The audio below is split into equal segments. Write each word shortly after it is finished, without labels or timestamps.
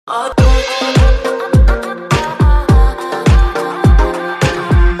And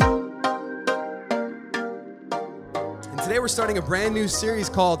today we're starting a brand new series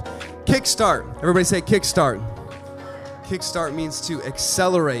called Kickstart. Everybody say Kickstart. Kickstart means to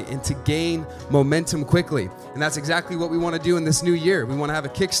accelerate and to gain momentum quickly. And that's exactly what we want to do in this new year. We want to have a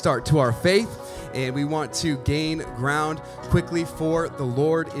kickstart to our faith, and we want to gain ground quickly for the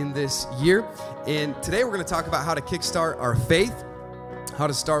Lord in this year. And today we're going to talk about how to kickstart our faith, how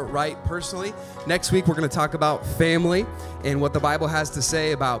to start right personally. Next week, we're going to talk about family and what the Bible has to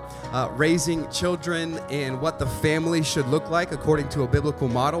say about raising children and what the family should look like according to a biblical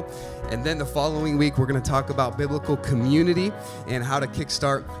model. And then the following week, we're going to talk about biblical community and how to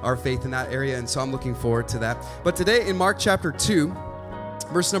kickstart our faith in that area. And so I'm looking forward to that. But today in Mark chapter 2,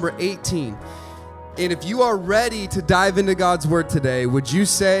 verse number 18, and if you are ready to dive into God's word today, would you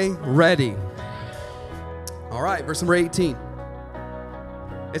say ready? All right, verse number 18.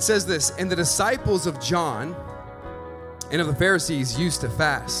 It says this, and the disciples of John and of the Pharisees used to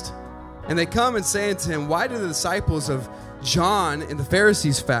fast. And they come and say unto him, why do the disciples of John and the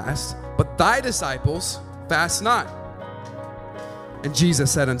Pharisees fast, but thy disciples fast not? And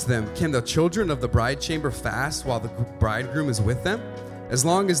Jesus said unto them, can the children of the bride chamber fast while the bridegroom is with them? As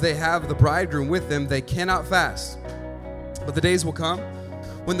long as they have the bridegroom with them, they cannot fast. But the days will come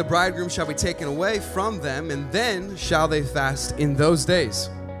when the bridegroom shall be taken away from them, and then shall they fast in those days.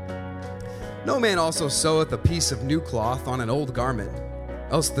 No man also seweth a piece of new cloth on an old garment,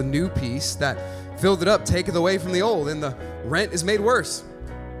 else the new piece that filled it up taketh away from the old, and the rent is made worse.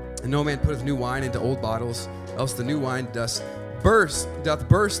 And no man putteth new wine into old bottles, else the new wine doth burst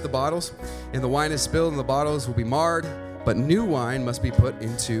the bottles, and the wine is spilled, and the bottles will be marred. But new wine must be put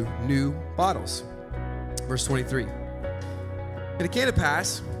into new bottles. Verse 23. And it came to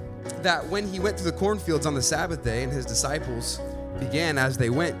pass that when he went through the cornfields on the Sabbath day, and his disciples began as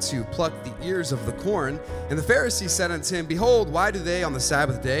they went to pluck the ears of the corn, and the Pharisees said unto him, behold, why do they on the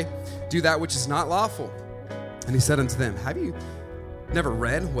Sabbath day do that which is not lawful? And he said unto them, have you never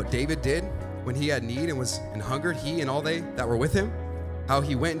read what David did when he had need and was and hungered, he and all they that were with him? How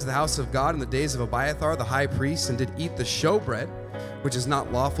he went into the house of God in the days of Abiathar the high priest, and did eat the showbread, which is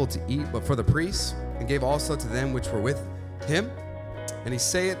not lawful to eat but for the priests, and gave also to them which were with him. And he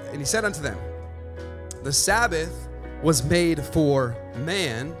said unto them, the Sabbath was made for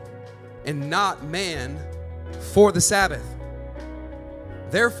man, and not man for the Sabbath.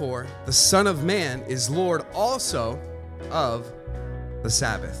 Therefore, the Son of Man is Lord also of the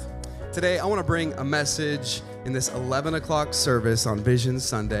Sabbath. Today, I want to bring a message in this 11 o'clock service on Vision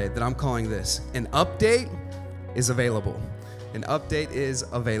Sunday that I'm calling this, an update is available. An update is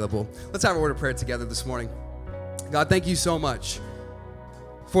available. Let's have a word of prayer together this morning. God, thank you so much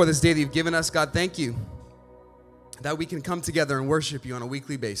for this day that you've given us. God, thank you that we can come together and worship you on a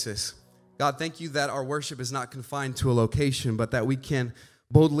weekly basis. God, thank you that our worship is not confined to a location, but that we can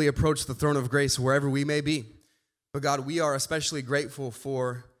boldly approach the throne of grace wherever we may be. But God, we are especially grateful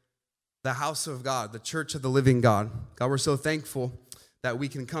for the house of God, the church of the living God. God, we're so thankful that we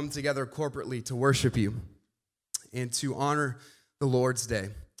can come together corporately to worship you and to honor the Lord's day,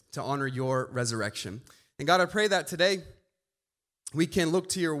 to honor your resurrection. And God, I pray that today we can look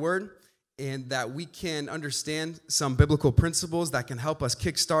to your word and that we can understand some biblical principles that can help us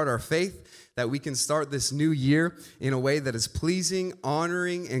kickstart our faith, that we can start this new year in a way that is pleasing,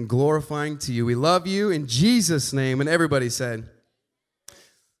 honoring, and glorifying to you. We love you in Jesus' name. And everybody said,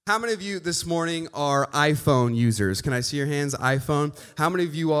 how many of you this morning are iPhone users? Can I see your hands? iPhone. How many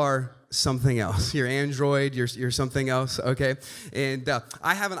of you are something else? You're Android, you're something else, okay? And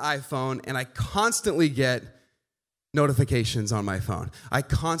I have an iPhone, and I constantly get notifications on my phone. I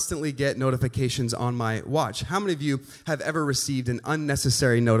constantly get notifications on my watch. How many of you have ever received an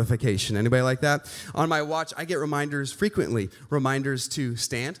unnecessary notification? Anybody like that? On my watch, I get reminders frequently. Reminders to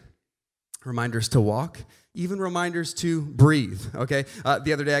stand, reminders to walk, even reminders to breathe, okay?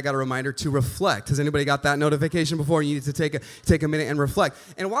 The other day, I got a reminder to reflect. Has anybody got that notification before? You need to take a minute and reflect.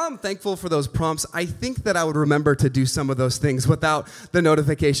 And while I'm thankful for those prompts, I think that I would remember to do some of those things without the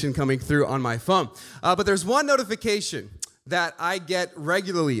notification coming through on my phone. But there's one notification that I get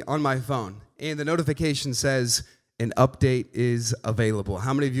regularly on my phone, and the notification says, an update is available.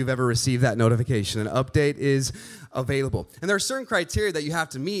 How many of you have ever received that notification? An update is available. And there are certain criteria that you have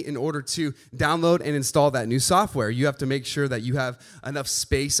to meet in order to download and install that new software. You have to make sure that you have enough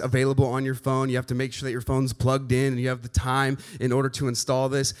space available on your phone. You have to make sure that your phone's plugged in and you have the time in order to install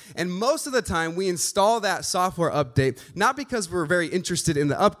this. And most of the time, we install that software update, not because we're very interested in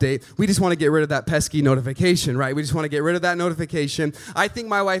the update. We just want to get rid of that pesky notification, right? We just want to get rid of that notification. I think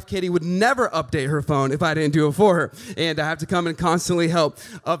my wife, Katie, would never update her phone if I didn't do it for her. her, and I have to come and constantly help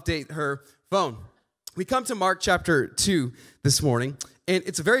update her phone. We come to Mark chapter 2 this morning, and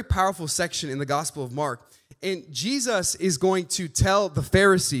it's a very powerful section in the Gospel of Mark. And Jesus is going to tell the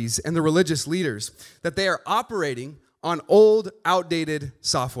Pharisees and the religious leaders that they are operating on old, outdated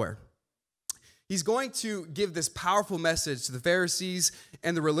software. He's going to give this powerful message to the Pharisees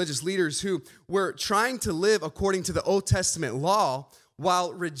and the religious leaders who were trying to live according to the Old Testament law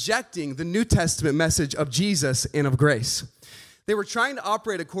while rejecting the New Testament message of Jesus and of grace. They were trying to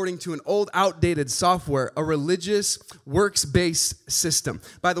operate according to an old, outdated software, a religious, works-based system.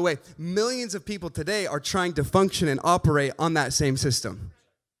 By the way, millions of people today are trying to function and operate on that same system,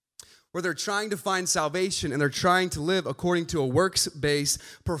 where they're trying to find salvation and they're trying to live according to a works-based,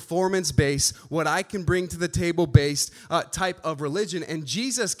 performance-based, what I can bring to the table-based type of religion. And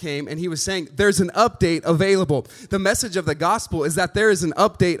Jesus came and he was saying, there's an update available. The message of the gospel is that there is an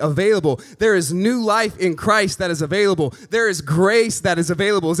update available. There is new life in Christ that is available. There is grace that is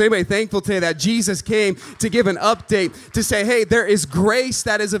available. Is anybody thankful today that Jesus came to give an update, to say, hey, there is grace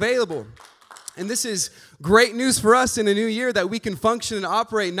that is available? And this is great news for us in a new year, that we can function and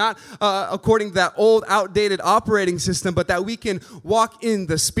operate not according to that old, outdated operating system, but that we can walk in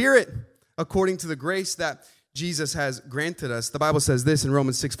the Spirit according to the grace that Jesus has granted us. The Bible says this in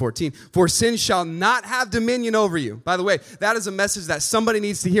Romans 6:14, for sin shall not have dominion over you. By the way, that is a message that somebody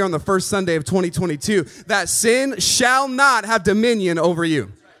needs to hear on the first Sunday of 2022, that sin shall not have dominion over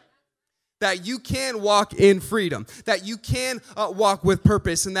you. That you can walk in freedom, that you can walk with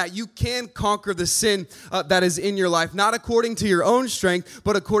purpose, and that you can conquer the sin that is in your life, not according to your own strength,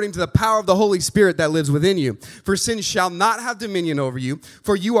 but according to the power of the Holy Spirit that lives within you. For sin shall not have dominion over you,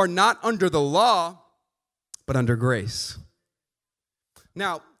 for you are not under the law, but under grace.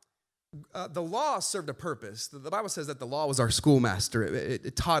 Now, the law served a purpose. The Bible says that the law was our schoolmaster.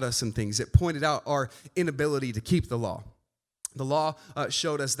 It taught us some things. It pointed out our inability to keep the law. The law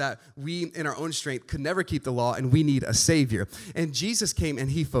showed us that we, in our own strength, could never keep the law, and we need a Savior. And Jesus came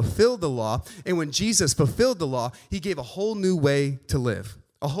and he fulfilled the law. And when Jesus fulfilled the law, he gave a whole new way to live,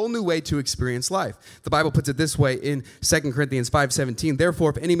 a whole new way to experience life. The Bible puts it this way in 2 Corinthians 5:17. Therefore,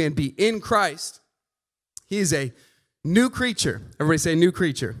 if any man be in Christ, he is a new creature. Everybody say new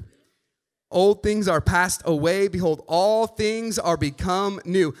creature. Old things are passed away. Behold, all things are become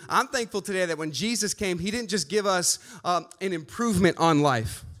new. I'm thankful today that when Jesus came, he didn't just give us an improvement on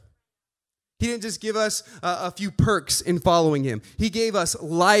life. He didn't just give us a few perks in following him. He gave us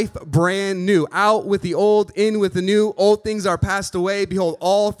life brand new. Out with the old, in with the new. Old things are passed away. Behold,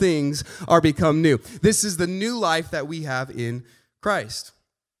 all things are become new. This is the new life that we have in Christ.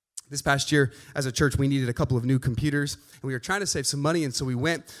 This past year, as a church, we needed a couple of new computers, and we were trying to save some money, and so we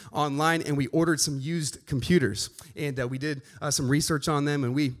went online and we ordered some used computers, and we did some research on them,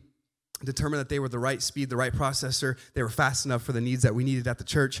 and we determined that they were the right speed, the right processor. They were fast enough for the needs that we needed at the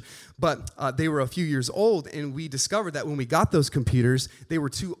church, but they were a few years old, and we discovered that when we got those computers, they were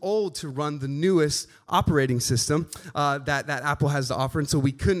too old to run the newest operating system that Apple has to offer, and so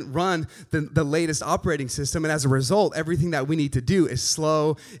we couldn't run the latest operating system, and as a result, everything that we need to do is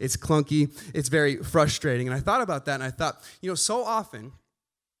slow, it's clunky, it's very frustrating. And I thought about that, and I thought, so often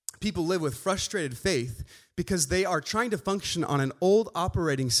people live with frustrated faith because they are trying to function on an old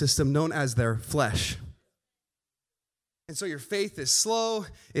operating system known as their flesh. And so your faith is slow,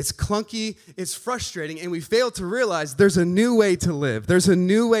 it's clunky, it's frustrating, and we fail to realize there's a new way to live. There's a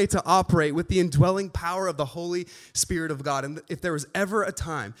new way to operate with the indwelling power of the Holy Spirit of God. And if there was ever a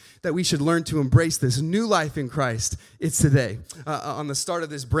time that we should learn to embrace this new life in Christ, it's today, on the start of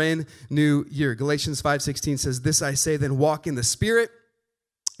this brand new year. Galatians 5:16 says, this I say, then walk in the Spirit,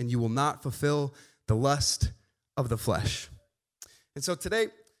 and you will not fulfill the lust of the flesh. And so today,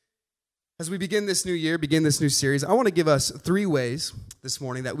 as we begin this new year, begin this new series, I want to give us 3 ways this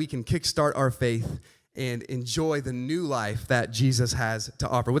morning that we can kickstart our faith and enjoy the new life that Jesus has to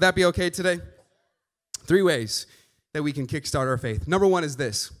offer. Would that be okay today? 3 ways that we can kickstart our faith. Number 1 is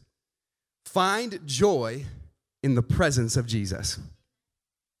this: find joy in the presence of Jesus.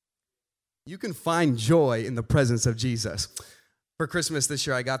 You can find joy in the presence of Jesus. For Christmas this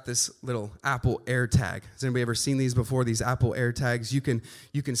year, I got this little Apple AirTag. Has anybody ever seen these before, these Apple AirTags? You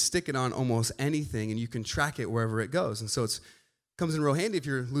can stick it on almost anything, and you can track it wherever it goes. And so it comes in real handy if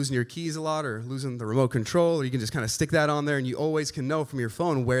you're losing your keys a lot or losing the remote control, or you can just kind of stick that on there, and you always can know from your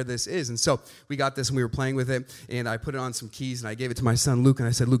phone where this is. And so we got this, and we were playing with it, and I put it on some keys, and I gave it to my son, Luke, and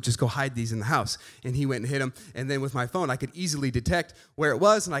I said, Luke, just go hide these in the house. And he went and hid them. And then with my phone, I could easily detect where it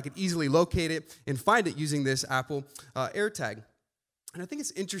was, and I could easily locate it and find it using this Apple AirTag. And I think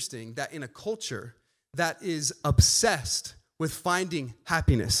it's interesting that in a culture that is obsessed with finding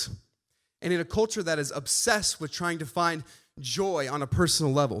happiness, and in a culture that is obsessed with trying to find joy on a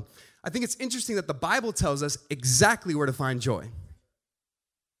personal level. I think it's interesting that the Bible tells us exactly where to find joy.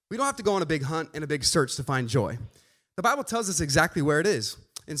 We don't have to go on a big hunt and a big search to find joy. The Bible tells us exactly where it is.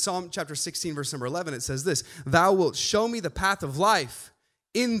 In Psalm chapter 16, verse number 11, it says this, "Thou wilt show me the path of life.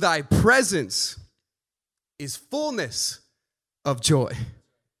 In thy presence is fullness of joy."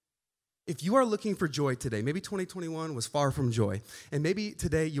 If you are looking for joy today, maybe 2021 was far from joy, and maybe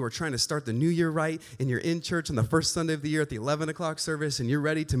today you are trying to start the new year right, and you're in church on the first Sunday of the year at the 11 o'clock service, and you're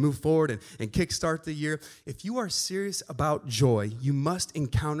ready to move forward and kickstart the year. If you are serious about joy, you must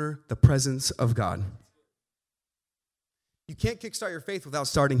encounter the presence of God. You can't kickstart your faith without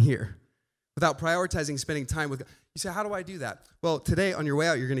starting here, without prioritizing spending time with God. You say, how do I do that? Well, today on your way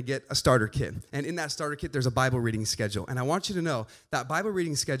out, you're going to get a starter kit. And in that starter kit, there's a Bible reading schedule. And I want you to know that Bible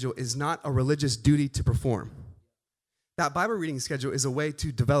reading schedule is not a religious duty to perform. That Bible reading schedule is a way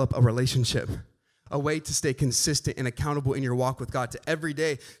to develop a relationship, a way to stay consistent and accountable in your walk with God, to every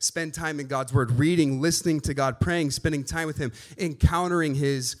day spend time in God's word, reading, listening to God, praying, spending time with him, encountering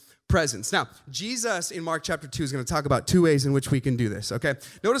his presence. Now, Jesus in Mark chapter 2 is going to talk about two ways in which we can do this, okay?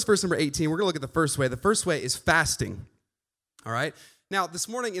 Notice verse number 18. We're going to look at the first way. The first way is fasting, all right? Now, this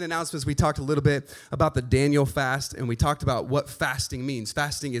morning in announcements, we talked a little bit about the Daniel fast, and we talked about what fasting means.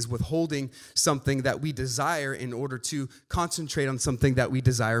 Fasting is withholding something that we desire in order to concentrate on something that we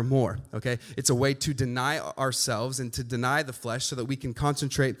desire more, okay? It's a way to deny ourselves and to deny the flesh so that we can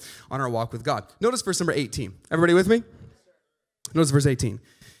concentrate on our walk with God. Notice verse number 18. Everybody with me? Notice verse 18.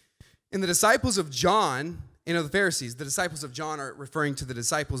 And the disciples of John, the Pharisees, the disciples of John are referring to the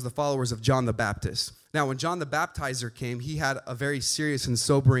disciples, the followers of John the Baptist. Now, when John the Baptizer came, he had a very serious and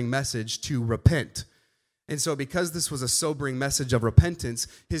sobering message to repent. And so because this was a sobering message of repentance,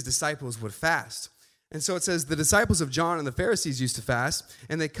 his disciples would fast. And so it says, the disciples of John and the Pharisees used to fast,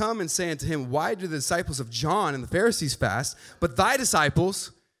 and they come and say unto him, why do the disciples of John and the Pharisees fast, but thy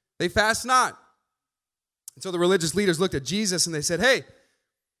disciples, they fast not? And so the religious leaders looked at Jesus and they said, hey,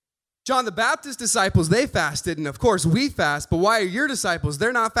 John the Baptist's disciples, they fasted, and of course we fast, but why are your disciples,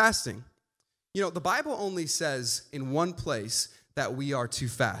 they're not fasting? You know, the Bible only says in one place that we are to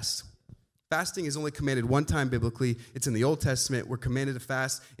fast. Fasting is only commanded one time biblically. It's in the Old Testament. We're commanded to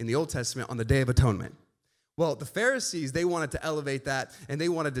fast in the Old Testament on the Day of Atonement. Well, the Pharisees, they wanted to elevate that, and they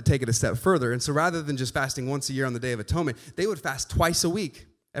wanted to take it a step further. And so rather than just fasting once a year on the Day of Atonement, they would fast twice a week.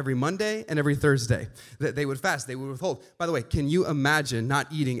 Every Monday and every Thursday. They would fast. They would withhold. By the way, can you imagine not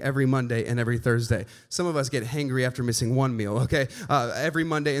eating every Monday and every Thursday? Some of us get hangry after missing one meal, okay? Every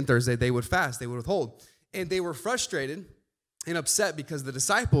Monday and Thursday, they would fast. They would withhold. And they were frustrated and upset because the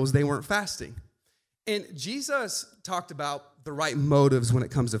disciples, they weren't fasting. And Jesus talked about the right motives when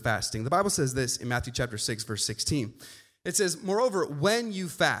it comes to fasting. The Bible says this in Matthew chapter 6, verse 16. It says, moreover, when you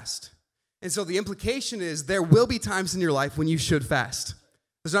fast. And so the implication is there will be times in your life when you should fast.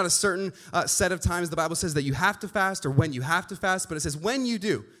 There's not a certain set of times the Bible says that you have to fast or when you have to fast, but it says when you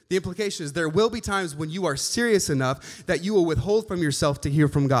do. The implication is there will be times when you are serious enough that you will withhold from yourself to hear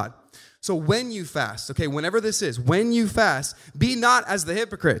from God. So when you fast, okay, whenever this is, when you fast, be not as the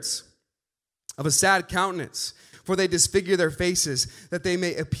hypocrites of a sad countenance, for they disfigure their faces, that they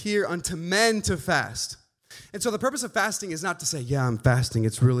may appear unto men to fast. And so the purpose of fasting is not to say, yeah, I'm fasting,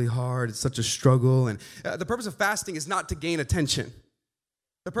 it's really hard, it's such a struggle. And the purpose of fasting is not to gain attention.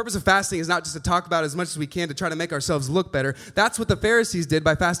 The purpose of fasting is not just to talk about as much as we can to try to make ourselves look better. That's what the Pharisees did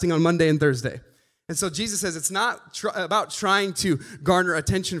by fasting on Monday and Thursday. And so Jesus says it's not about trying to garner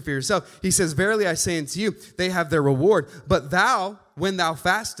attention for yourself. He says, verily I say unto you, they have their reward. But thou, when thou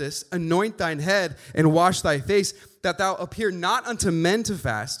fastest, anoint thine head and wash thy face, that thou appear not unto men to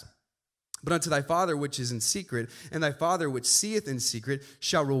fast, but unto thy Father which is in secret, and thy Father which seeth in secret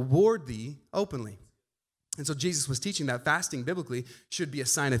shall reward thee openly. And so Jesus was teaching that fasting biblically should be a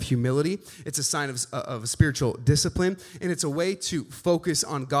sign of humility. It's a sign of spiritual discipline, and it's a way to focus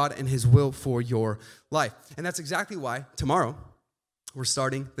on God and his will for your life. And that's exactly why tomorrow we're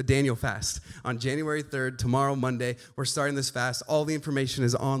starting the Daniel fast. On January 3rd, tomorrow, Monday, we're starting this fast. All the information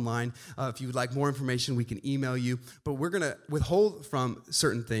is online. If you would like more information, we can email you. But we're going to withhold from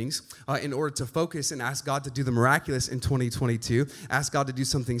certain things in order to focus and ask God to do the miraculous in 2022. Ask God to do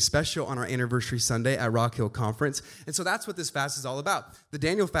something special on our anniversary Sunday at Rock Hill Conference. And so that's what this fast is all about. The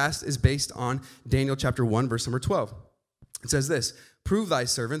Daniel fast is based on Daniel chapter 1, verse number 12. It says this, prove thy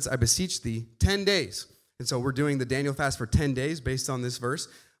servants, I beseech thee, 10 days. And so we're doing the Daniel fast for 10 days based on this verse,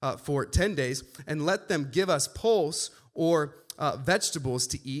 for 10 days, and let them give us pulse or vegetables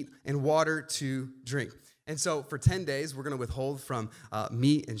to eat and water to drink. And so for 10 days, we're going to withhold from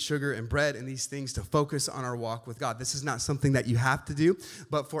meat and sugar and bread and these things to focus on our walk with God. This is not something that you have to do,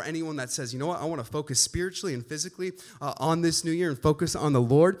 but for anyone that says, you know what, I want to focus spiritually and physically on this new year and focus on the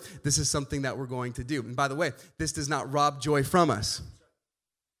Lord, this is something that we're going to do. And by the way, this does not rob joy from us.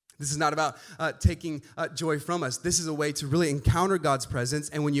 This is not about taking joy from us. This is a way to really encounter God's presence.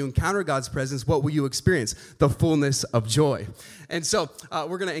 And when you encounter God's presence, what will you experience? The fullness of joy. And so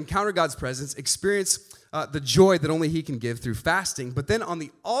we're going to encounter God's presence, experience the joy that only He can give through fasting. But then on the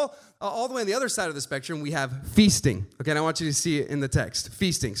all the way on the other side of the spectrum, we have feasting. Okay, and I want you to see it in the text.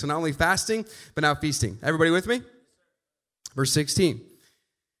 Feasting. So not only fasting, but now feasting. Everybody with me? Verse 16.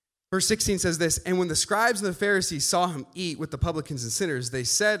 Verse 16 says this, and when the scribes and the Pharisees saw him eat with the publicans and sinners, they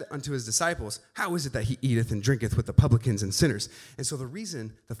said unto his disciples, how is it that he eateth and drinketh with the publicans and sinners? And so the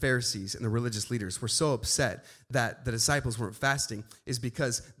reason the Pharisees and the religious leaders were so upset that the disciples weren't fasting is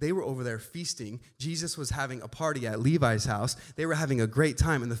because they were over there feasting. Jesus was having a party at Levi's house. They were having a great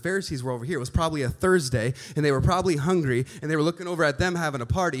time, and the Pharisees were over here. It was probably a Thursday, and they were probably hungry, and they were looking over at them having a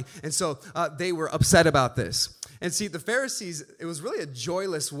party, and so they were upset about this. And see, the Pharisees, it was really a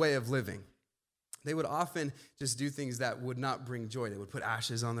joyless way of living. They would often just do things that would not bring joy. They would put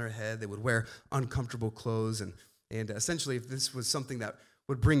ashes on their head. They would wear uncomfortable clothes. And essentially, if this was something that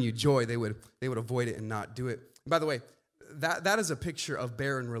would bring you joy, they would avoid it and not do it. And by the way, that is a picture of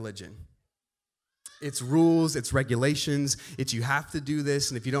barren religion. It's rules, it's regulations, it's you have to do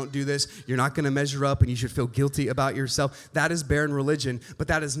this, and if you don't do this, you're not going to measure up, and you should feel guilty about yourself. That is barren religion, but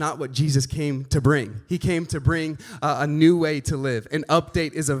that is not what Jesus came to bring. He came to bring a new way to live. An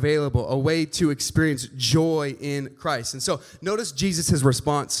update is available, a way to experience joy in Christ. And so notice Jesus'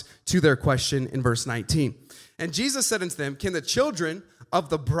 response to their question in verse 19. And Jesus said unto them, can the children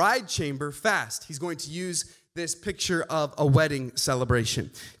of the bride chamber fast? He's going to use this picture of a wedding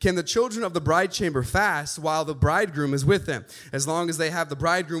celebration. Can the children of the bride chamber fast while the bridegroom is with them? As long as they have the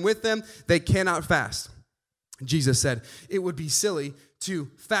bridegroom with them, they cannot fast. Jesus said, it would be silly to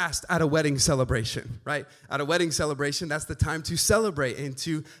fast at a wedding celebration, right? At a wedding celebration, that's the time to celebrate and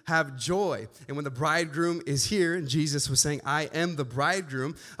to have joy. And when the bridegroom is here, and Jesus was saying, I am the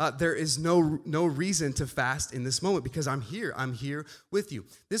bridegroom, there is no reason to fast in this moment because I'm here with you.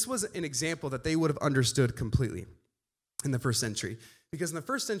 This was an example that they would have understood completely in the first century. Because in the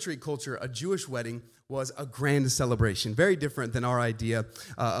first century culture, a Jewish wedding was a grand celebration, very different than our idea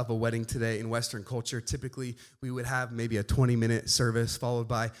of a wedding today in Western culture. Typically, we would have maybe a 20-minute service followed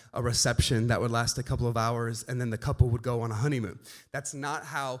by a reception that would last a couple of hours, and then the couple would go on a honeymoon. That's not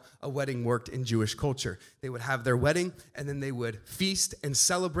how a wedding worked in Jewish culture. They would have their wedding, and then they would feast and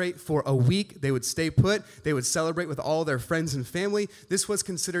celebrate for a week. They would stay put. They would celebrate with all their friends and family. This was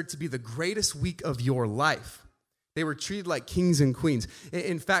considered to be the greatest week of your life. They were treated like kings and queens.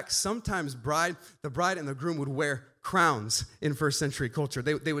 In fact, sometimes the bride and the groom would wear crowns in first century culture.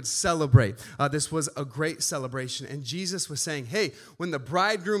 They would celebrate. This was a great celebration. And Jesus was saying, hey, when the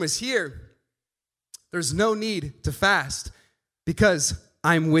bridegroom is here, there's no need to fast because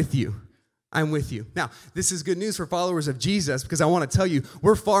I'm with you. I'm with you. Now, this is good news for followers of Jesus because I want to tell you,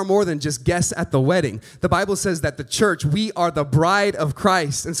 we're far more than just guests at the wedding. The Bible says that the church, we are the bride of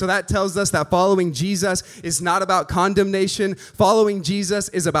Christ. And so that tells us that following Jesus is not about condemnation. Following Jesus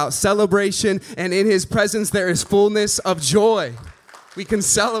is about celebration. And in His presence, there is fullness of joy. We can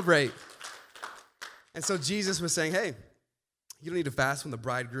celebrate. And so Jesus was saying, hey, you don't need to fast when the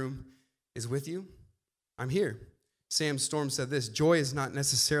bridegroom is with you. I'm here. Sam Storm said this, joy is not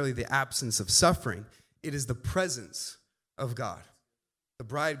necessarily the absence of suffering. It is the presence of God. The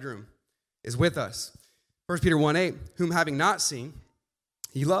bridegroom is with us. 1 Peter 1:8, whom having not seen,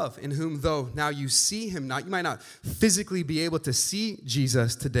 ye love, in whom though now you see him not, you might not physically be able to see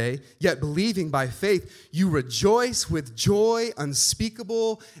Jesus today, yet believing by faith, you rejoice with joy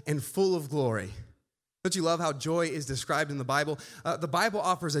unspeakable and full of glory. Don't you love how joy is described in the Bible? The Bible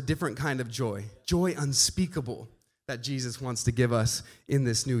offers a different kind of joy unspeakable, that Jesus wants to give us in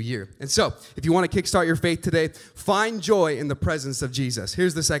this new year. And so, if you want to kickstart your faith today, find joy in the presence of Jesus.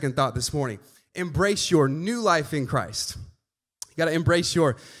 Here's the second thought this morning. Embrace your new life in Christ. You got to embrace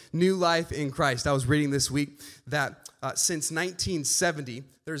your new life in Christ. I was reading this week that since 1970,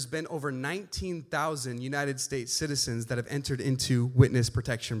 there's been over 19,000 United States citizens that have entered into witness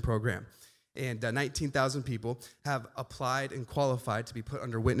protection program. And 19,000 people have applied and qualified to be put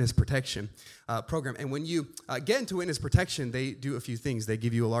under witness protection program. And when you get into witness protection, they do a few things. They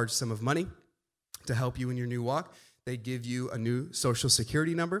give you a large sum of money to help you in your new walk. They give you a new social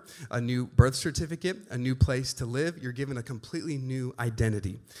security number, a new birth certificate, a new place to live. You're given a completely new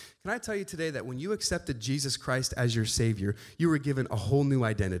identity. Can I tell you today that when you accepted Jesus Christ as your Savior, you were given a whole new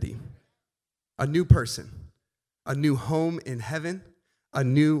identity? a new person, a new home in heaven, a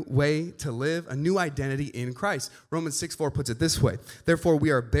new way to live, a new identity in Christ. Romans 6:4 puts it this way: therefore we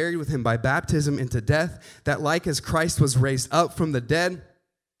are buried with him by baptism into death, that like as Christ was raised up from the dead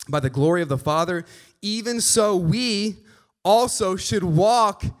by the glory of the Father, even so we also should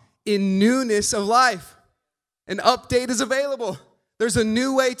walk in newness of life. An update is available. There's a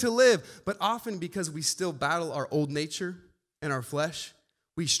new way to live. But often, because we still battle our old nature and our flesh,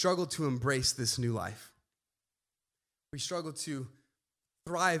 we struggle to embrace this new life. We struggle to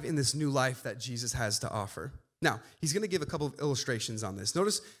thrive in this new life that Jesus has to offer. Now, he's going to give a couple of illustrations on this.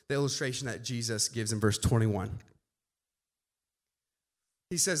 Notice the illustration that Jesus gives in verse 21.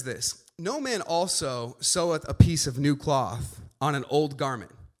 He says this: no man also seweth a piece of new cloth on an old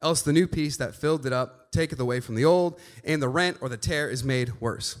garment, else the new piece that filled it up taketh away from the old, and the rent or the tear is made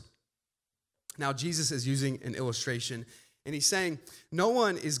worse. Now, Jesus is using an illustration, and he's saying no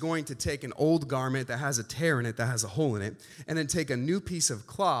one is going to take an old garment that has a tear in it, that has a hole in it, and then take a new piece of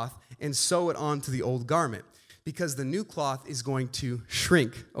cloth and sew it onto the old garment, because the new cloth is going to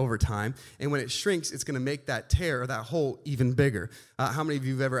shrink over time, and when it shrinks, it's going to make that tear or that hole even bigger. How many of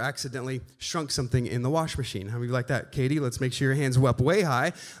you have ever accidentally shrunk something in the wash machine? How many of you like that? Katie, let's make sure your hands are up way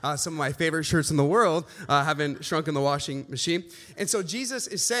high. Some of my favorite shirts in the world have been shrunk in the washing machine. And so Jesus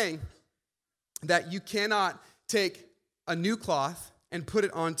is saying that you cannot take a new cloth and put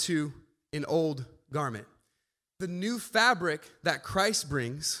it onto an old garment. The new fabric that Christ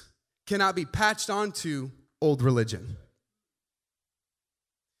brings cannot be patched onto old religion.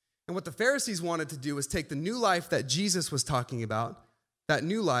 And what the Pharisees wanted to do was take the new life that Jesus was talking about, that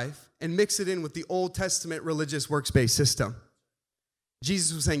new life, and mix it in with the Old Testament religious works-based system.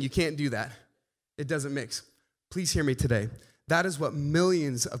 Jesus was saying, you can't do that. It doesn't mix. Please hear me today. That is what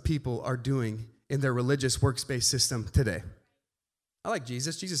millions of people are doing in their religious works-based system today. I like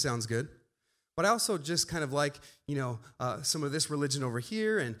Jesus. Jesus sounds good. But I also just kind of like, some of this religion over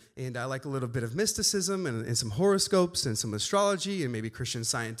here, and I like a little bit of mysticism and some horoscopes and some astrology and maybe Christian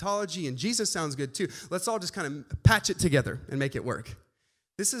Scientology, and Jesus sounds good too. Let's all just kind of patch it together and make it work.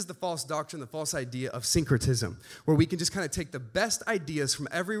 This is the false doctrine, the false idea of syncretism, where we can just kind of take the best ideas from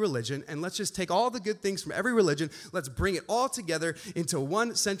every religion, and let's just take all the good things from every religion, let's bring it all together into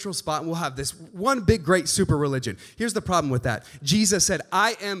one central spot, and we'll have this one big, great super religion. Here's the problem with that. Jesus said,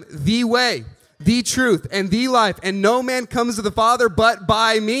 I am the way, the truth, and the life, and no man comes to the Father but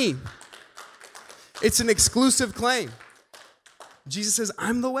by me. It's an exclusive claim. Jesus says,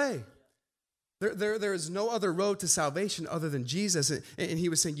 I'm the way. There is no other road to salvation other than Jesus. And he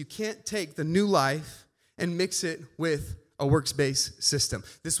was saying, you can't take the new life and mix it with a works-based system.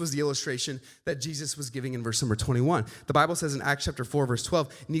 This was the illustration that Jesus was giving in verse number 21. The Bible says in Acts chapter 4, verse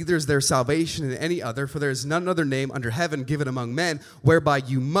 12, neither is there salvation in any other, for there is none other name under heaven given among men whereby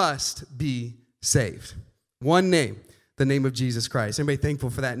you must be saved. One name, the name of Jesus Christ. Anybody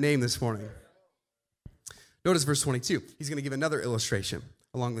thankful for that name this morning? Notice verse 22. He's going to give another illustration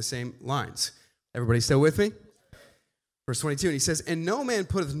along the same lines. Everybody still with me? Verse 22, and he says, and no man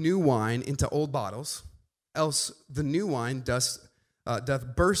putteth new wine into old bottles, else the new wine doth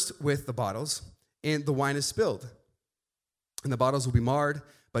burst with the bottles, and the wine is spilled. And the bottles will be marred,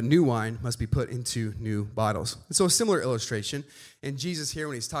 but new wine must be put into new bottles. And so a similar illustration. And Jesus here,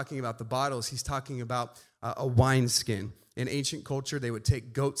 when he's talking about the bottles, he's talking about a wine skin. In ancient culture, they would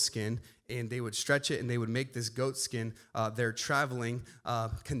take goat skin and they would stretch it, and they would make this goat skin their traveling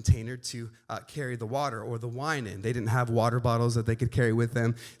container to carry the water or the wine in. They didn't have water bottles that they could carry with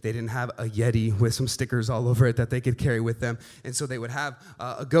them. They didn't have a Yeti with some stickers all over it that they could carry with them. And so they would have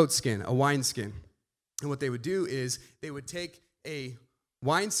a goat skin, a wine skin. And what they would do is they would take a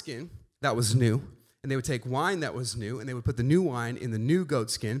wine skin that was new, and they would take wine that was new, and they would put the new wine in the new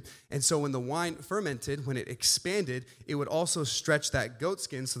goat skin. And so when the wine fermented, when it expanded, it would also stretch that goat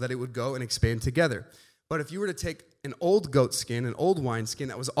skin so that it would go and expand together. But if you were to take an old goat skin, an old wine skin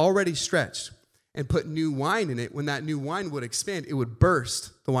that was already stretched, and put new wine in it, when that new wine would expand, it would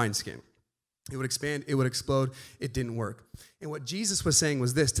burst the wine skin. It would expand, it would explode, it didn't work. And what Jesus was saying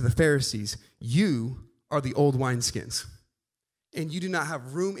was this to the Pharisees: you are the old wineskins, and you do not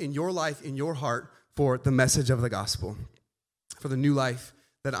have room in your life, in your heart, for the message of the gospel, for the new life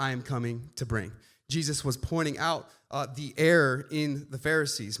that I am coming to bring. Jesus was pointing out the error in the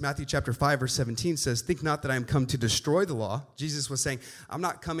Pharisees. Matthew chapter 5, verse 17 says, think not that I am come to destroy the law. Jesus was saying, I'm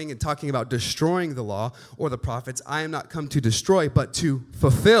not coming and talking about destroying the law or the prophets. I am not come to destroy, but to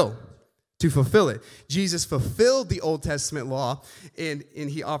fulfill it. Jesus fulfilled the Old Testament law, and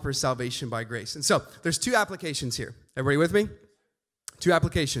he offers salvation by grace. And so there's two applications here. Everybody with me? Two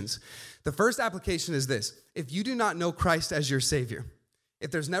applications. The first application is this: if you do not know Christ as your Savior, If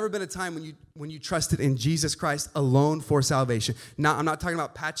there's never been a time when you trusted in Jesus Christ alone for salvation. Now, I'm not talking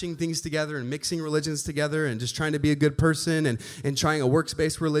about patching things together and mixing religions together and just trying to be a good person and trying a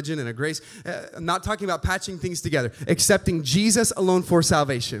works-based religion and a grace. I'm not talking about patching things together. Accepting Jesus alone for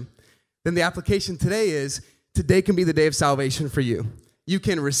salvation. Then the application today can be the day of salvation for you. You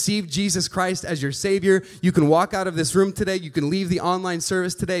can receive Jesus Christ as your Savior. You can walk out of this room today. You can leave the online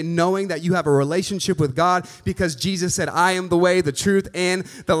service today knowing that you have a relationship with God because Jesus said, I am the way, the truth, and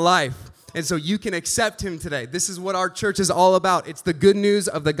the life. And so you can accept him today. This is what our church is all about. It's the good news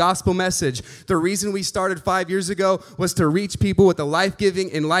of the gospel message. The reason we started 5 years ago was to reach people with the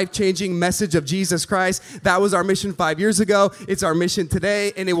life-giving and life-changing message of Jesus Christ. That was our mission 5 years ago. It's our mission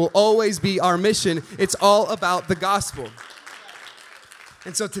today, and it will always be our mission. It's all about the gospel.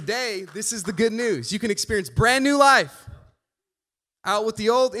 And so today, this is the good news. You can experience brand new life. Out with the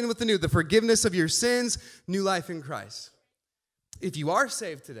old, in with the new. The forgiveness of your sins, new life in Christ. If you are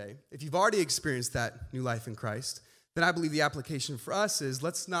saved today, if you've already experienced that new life in Christ, then I believe the application for us is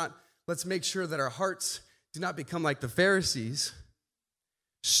let's make sure that our hearts do not become like the Pharisees,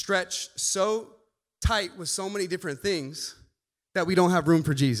 stretched so tight with so many different things that we don't have room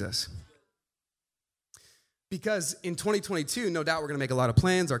for Jesus. Because in 2022, no doubt we're going to make a lot of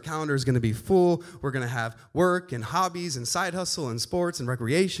plans. Our calendar is going to be full. We're going to have work and hobbies and side hustle and sports and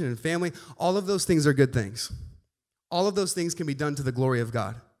recreation and family. All of those things are good things. All of those things can be done to the glory of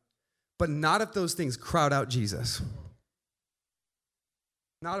God. But not if those things crowd out Jesus.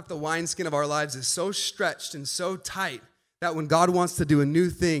 Not if the wineskin of our lives is so stretched and so tight that when God wants to do a new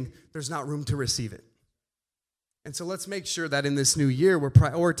thing, there's not room to receive it. And so let's make sure that in this new year, we're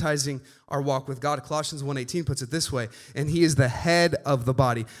prioritizing our walk with God. Colossians 1:18 puts it this way, and he is the head of the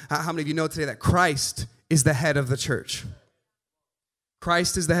body. How many of you know today that Christ is the head of the church?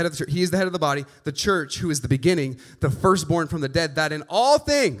 Christ is the head of the church. He is the head of the body, the church, who is the beginning, the firstborn from the dead, that in all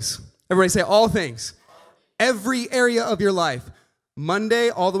things, everybody say all things, every area of your life, Monday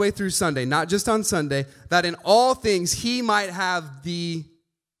all the way through Sunday, not just on Sunday, that in all things he might have the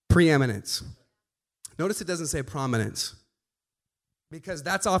preeminence. Notice it doesn't say prominence, because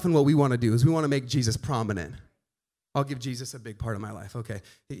that's often what we want to do, is we want to make Jesus prominent. I'll give Jesus a big part of my life. Okay,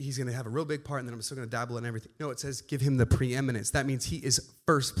 he's going to have a real big part, and then I'm still going to dabble in everything. No, it says give him the preeminence. That means he is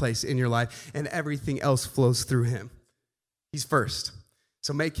first place in your life, and everything else flows through him. He's first.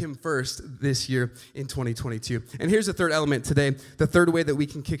 So make him first this year in 2022. And here's the third element today. The third way that we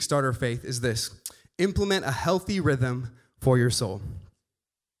can kickstart our faith is this. Implement a healthy rhythm for your soul.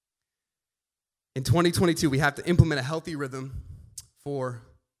 In 2022, we have to implement a healthy rhythm for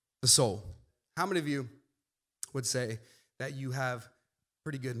the soul. How many of you would say that you have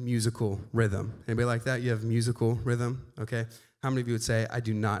pretty good musical rhythm? Anybody like that? You have musical rhythm, okay? How many of you would say, I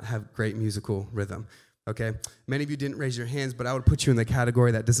do not have great musical rhythm, okay? Many of you didn't raise your hands, but I would put you in the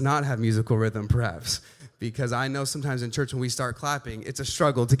category that does not have musical rhythm, perhaps, because I know sometimes in church when we start clapping, it's a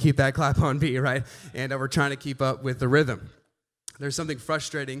struggle to keep that clap on beat, right? And we're trying to keep up with the rhythm. There's something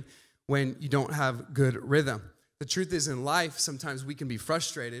frustrating when you don't have good rhythm. The truth is, in life, sometimes we can be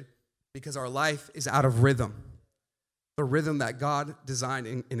frustrated because our life is out of rhythm. The rhythm that God designed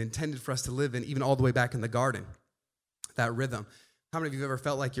and intended for us to live in, even all the way back in the garden. That rhythm. How many of you have ever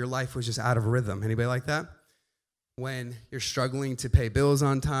felt like your life was just out of rhythm? Anybody like that? When you're struggling to pay bills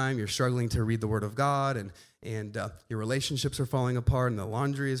on time, you're struggling to read the Word of God, and your relationships are falling apart, and the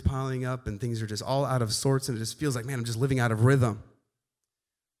laundry is piling up, and things are just all out of sorts, and it just feels like, man, I'm just living out of rhythm.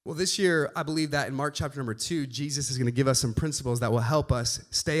 Well, this year, I believe that in Mark chapter number 2, Jesus is going to give us some principles that will help us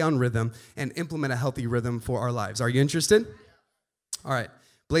stay on rhythm and implement a healthy rhythm for our lives. Are you interested? All right.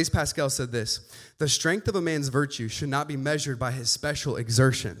 Blaise Pascal said this: the strength of a man's virtue should not be measured by his special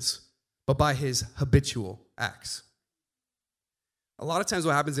exertions, but by his habitual acts. A lot of times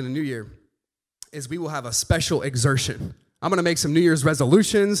what happens in a new year is we will have a special exertion. I'm going to make some New Year's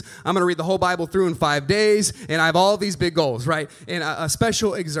resolutions. I'm going to read the whole Bible through in 5 days, and I have all these big goals, right? And a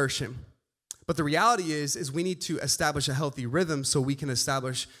special exertion. But the reality is we need to establish a healthy rhythm so we can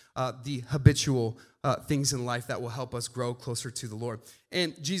establish the habitual things in life that will help us grow closer to the Lord.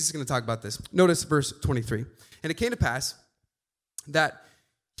 And Jesus is going to talk about this. Notice verse 23. And it came to pass that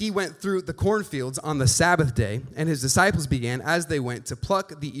he went through the cornfields on the Sabbath day, and his disciples began, as they went, to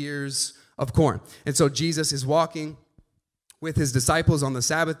pluck the ears of corn. And so Jesus is walking with his disciples on the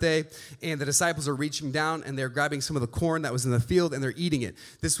Sabbath day, and the disciples are reaching down, and they're grabbing some of the corn that was in the field, and they're eating it.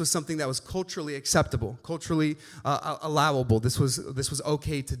 This was something that was culturally acceptable, culturally allowable. This was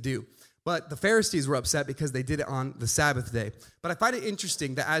okay to do. But the Pharisees were upset because they did it on the Sabbath day. But I find it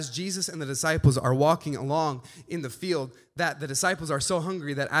interesting that as Jesus and the disciples are walking along in the field, that the disciples are so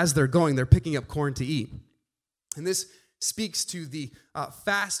hungry that as they're going, they're picking up corn to eat. And this speaks to the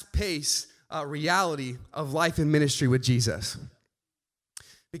fast-paced reality of life and ministry with Jesus.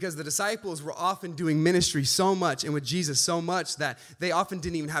 Because the disciples were often doing ministry so much and with Jesus so much that they often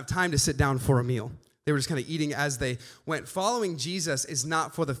didn't even have time to sit down for a meal. They were just kind of eating as they went. Following Jesus is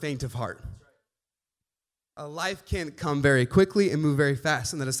not for the faint of heart. A life can come very quickly and move very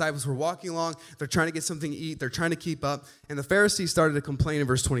fast. And the disciples were walking along. They're trying to get something to eat. They're trying to keep up. And the Pharisees started to complain in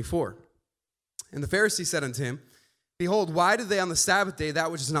verse 24. And the Pharisees said unto him, Behold, why do they on the Sabbath day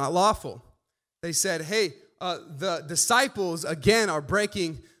that which is not lawful? They said, hey, the disciples, again, are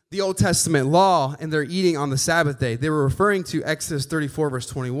breaking the Old Testament law, and they're eating on the Sabbath day. They were referring to Exodus 34, verse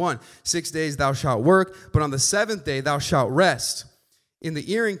 21. 6 days thou shalt work, but on the seventh day thou shalt rest. In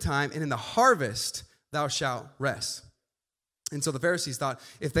the earing time and in the harvest thou shalt rest. And so the Pharisees thought,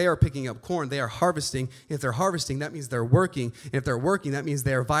 if they are picking up corn, they are harvesting. If they're harvesting, that means they're working. And if they're working, that means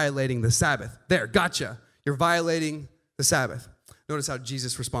they're violating the Sabbath. There, gotcha. You're violating the Sabbath. Notice how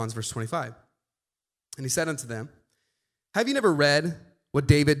Jesus responds, verse 25. And he said unto them, Have you never read what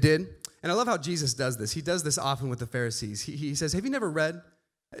David did? And I love how Jesus does this. He does this often with the Pharisees. He says, have you never read?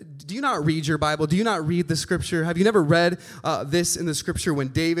 Do you not read your Bible? Do you not read the scripture? Have you never read this in the scripture when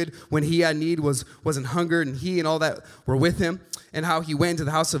David, when he had need, was an hungered, and he and all that were with him, and how he went into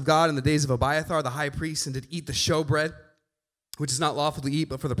the house of God in the days of Abiathar, the high priest, and did eat the showbread, which is not lawful to eat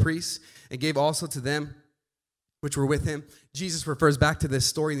but for the priests, and gave also to them which were with him. Jesus refers back to this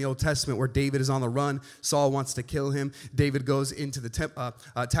story in the Old Testament where David is on the run. Saul wants to kill him. David goes into the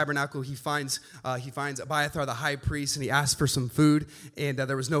tabernacle. He finds Abiathar, the high priest, and he asks for some food. And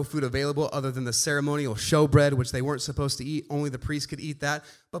there was no food available other than the ceremonial showbread, which they weren't supposed to eat. Only the priest could eat that.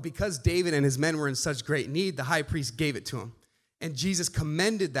 But because David and his men were in such great need, the high priest gave it to him. And Jesus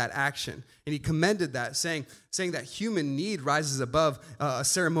commended that action, and he commended that, saying that human need rises above a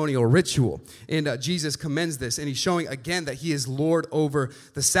ceremonial ritual. And Jesus commends this, and he's showing again that he is Lord over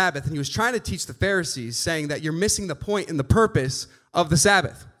the Sabbath. And he was trying to teach the Pharisees, saying that you're missing the point and the purpose of the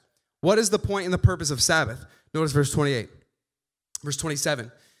Sabbath. What is the point and the purpose of Sabbath? Notice verse 28, verse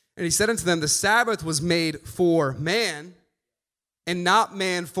 27. And he said unto them, the Sabbath was made for man, and not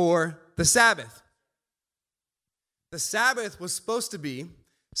man for the Sabbath. The Sabbath was supposed to be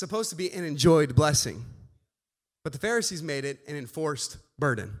an enjoyed blessing, but the Pharisees made it an enforced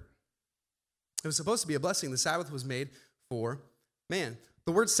burden. It was supposed to be a blessing. The Sabbath was made for man.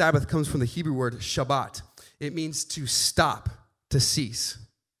 The word Sabbath comes from the Hebrew word Shabbat. It means to stop, to cease,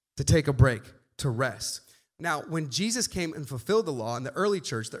 to take a break, to rest. Now, when Jesus came and fulfilled the law in the early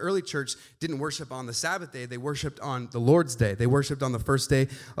church didn't worship on the Sabbath day. They worshiped on the Lord's day. They worshiped on the first day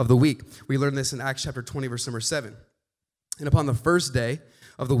of the week. We learn this in Acts chapter 20, verse number 7. And upon the first day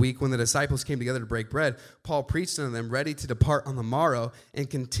of the week, when the disciples came together to break bread, Paul preached unto them, ready to depart on the morrow, and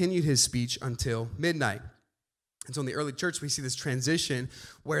continued his speech until midnight. And so in the early church, we see this transition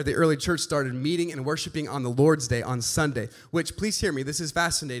where the early church started meeting and worshiping on the Lord's Day, on Sunday, which, please hear me, this is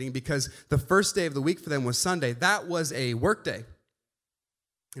fascinating because the first day of the week for them was Sunday. That was a work day.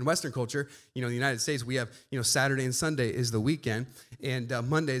 In Western culture, in the United States, we have, Saturday and Sunday is the weekend, and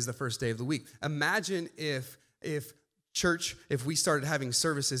Monday is the first day of the week. Imagine if we started having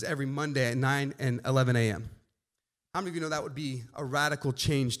services every Monday at 9 and 11 a.m. How many of you know that would be a radical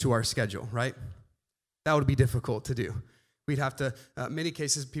change to our schedule, right? That would be difficult to do. We'd have to, many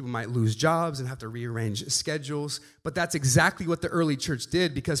cases, people might lose jobs and have to rearrange schedules. But that's exactly what the early church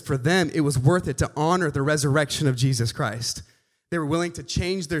did, because for them, it was worth it to honor the resurrection of Jesus Christ. They were willing to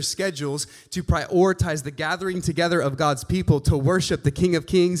change their schedules to prioritize the gathering together of God's people to worship the King of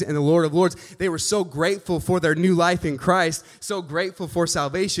Kings and the Lord of Lords. They were so grateful for their new life in Christ, so grateful for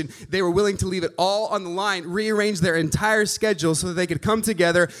salvation. They were willing to leave it all on the line, rearrange their entire schedule so that they could come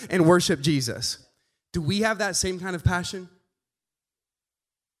together and worship Jesus. Do we have that same kind of passion?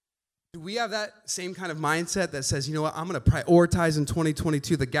 Do we have that same kind of mindset that says, you know what, I'm going to prioritize in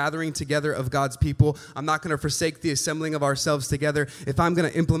 2022 the gathering together of God's people. I'm not going to forsake the assembling of ourselves together. If I'm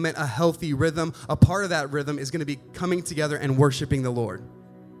going to implement a healthy rhythm, a part of that rhythm is going to be coming together and worshiping the Lord.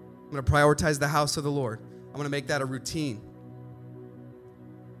 I'm going to prioritize the house of the Lord. I'm going to make that a routine.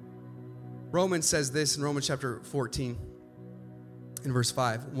 Romans says this in Romans chapter 14, in verse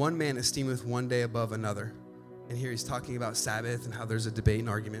 5. One man esteemeth one day above another. And here he's talking about Sabbath and how there's a debate and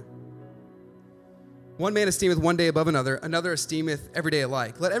argument. One man esteemeth one day above another, another esteemeth every day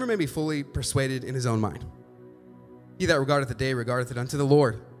alike. Let every man be fully persuaded in his own mind. He that regardeth the day regardeth it unto the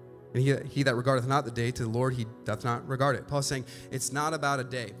Lord. And he that regardeth not the day to the Lord, he doth not regard it. Paul's saying it's not about a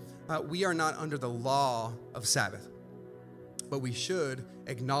day. We are not under the law of Sabbath, but we should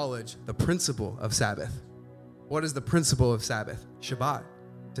acknowledge the principle of Sabbath. What is the principle of Sabbath? Shabbat,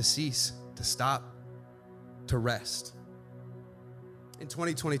 to cease, to stop, to rest. In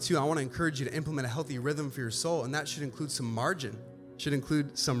 2022, I want to encourage you to implement a healthy rhythm for your soul, and that should include some margin, should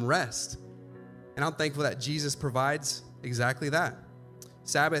include some rest. And I'm thankful that Jesus provides exactly that.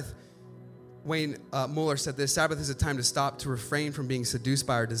 Sabbath, Wayne Mueller said this, Sabbath is a time to stop, to refrain from being seduced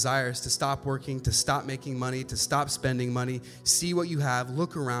by our desires, to stop working, to stop making money, to stop spending money. See what you have,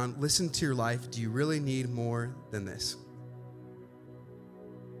 look around, listen to your life. Do you really need more than this?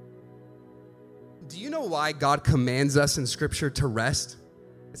 Do you know why God commands us in Scripture to rest?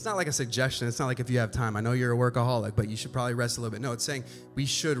 It's not like a suggestion. It's not like if you have time. I know you're a workaholic, but you should probably rest a little bit. No, it's saying we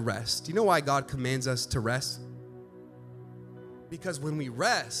should rest. Do you know why God commands us to rest? Because when we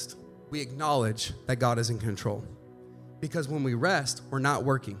rest, we acknowledge that God is in control. Because when we rest, we're not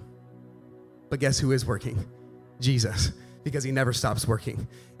working. But guess who is working? Jesus. Because he never stops working.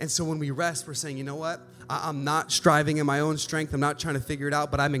 And so when we rest, we're saying, you know what? I'm not striving in my own strength. I'm not trying to figure it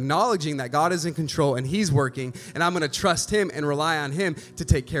out, but I'm acknowledging that God is in control and he's working, and I'm going to trust him and rely on him to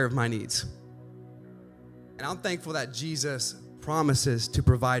take care of my needs. And I'm thankful that Jesus promises to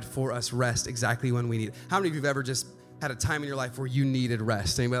provide for us rest exactly when we need it. How many of you have ever just had a time in your life where you needed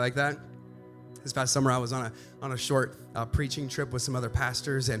rest? Anybody like that? This past summer, I was on a short preaching trip with some other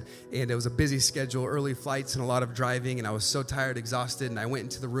pastors, and it was a busy schedule, early flights and a lot of driving, and I was so tired, exhausted, and I went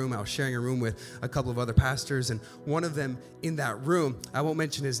into the room. I was sharing a room with a couple of other pastors, and one of them in that room, I won't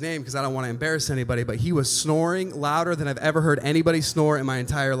mention his name because I don't want to embarrass anybody, but he was snoring louder than I've ever heard anybody snore in my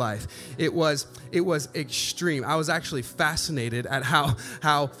entire life. It was extreme. I was actually fascinated at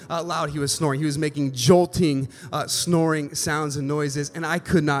how loud he was snoring. He was making jolting, snoring sounds and noises, and I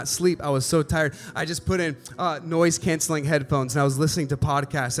could not sleep. I was so tired. I just put in noise-canceling headphones, and I was listening to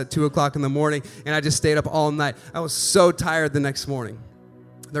podcasts at 2 o'clock in the morning, and I just stayed up all night. I was so tired the next morning.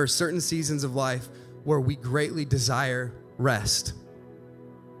 There are certain seasons of life where we greatly desire rest.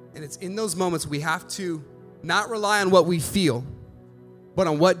 And it's in those moments we have to not rely on what we feel, but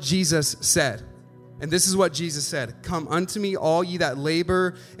on what Jesus said. And this is what Jesus said: "Come unto me, all ye that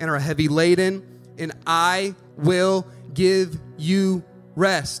labor and are heavy laden, and I will give you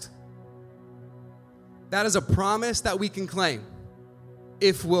rest." That is a promise that we can claim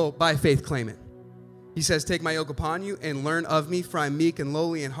if we'll, by faith, claim it. He says, "Take my yoke upon you and learn of me, for I am meek and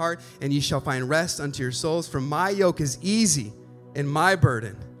lowly in heart, and ye shall find rest unto your souls. For my yoke is easy and my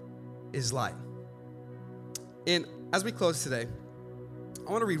burden is light." And as we close today, I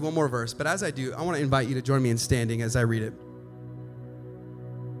want to read one more verse, but as I do, I want to invite you to join me in standing as I read it.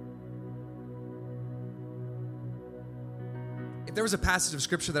 If there was a passage of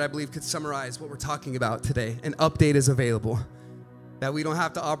Scripture that I believe could summarize what we're talking about today, an update is available. That we don't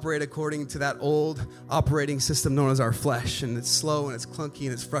have to operate according to that old operating system known as our flesh, and it's slow and it's clunky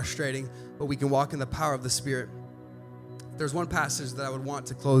and it's frustrating, but we can walk in the power of the Spirit. There's one passage that I would want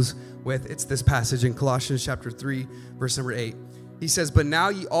to close with. It's this passage in Colossians chapter 3, verse number 8. He says, "But now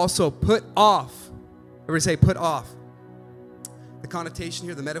ye also put off." Everybody say, put off. The connotation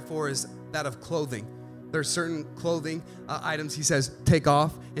here, the metaphor is that of clothing. There are certain clothing items, he says, take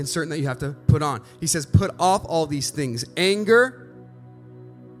off, and certain that you have to put on. He says, put off all these things. Anger.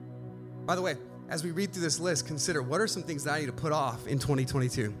 By the way, as we read through this list, consider what are some things that I need to put off in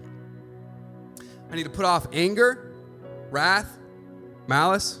 2022. I need to put off anger, wrath,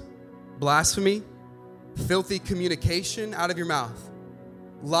 malice, blasphemy, filthy communication out of your mouth.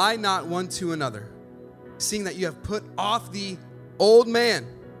 Lie not one to another, seeing that you have put off the old man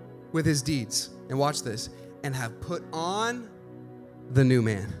with his deeds. And watch this, and have put on the new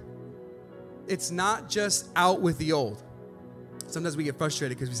man. It's not just out with the old. Sometimes we get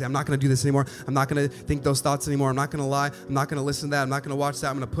frustrated because we say, I'm not going to do this anymore. I'm not going to think those thoughts anymore. I'm not going to lie. I'm not going to listen to that. I'm not going to watch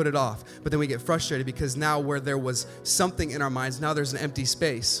that. I'm going to put it off. But then we get frustrated because now where there was something in our minds, now there's an empty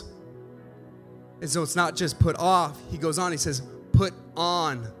space. And so it's not just put off. He goes on, he says, put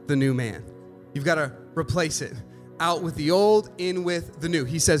on the new man. You've got to replace it. Out with the old, in with the new.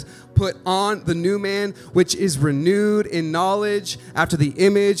 He says, put on the new man, which is renewed in knowledge after the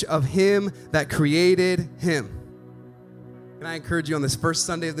image of him that created him. And I encourage you on this first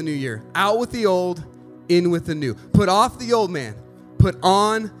Sunday of the new year, out with the old, in with the new. Put off the old man, put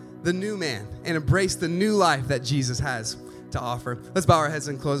on the new man, and embrace the new life that Jesus has to offer. Let's bow our heads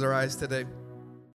and close our eyes today.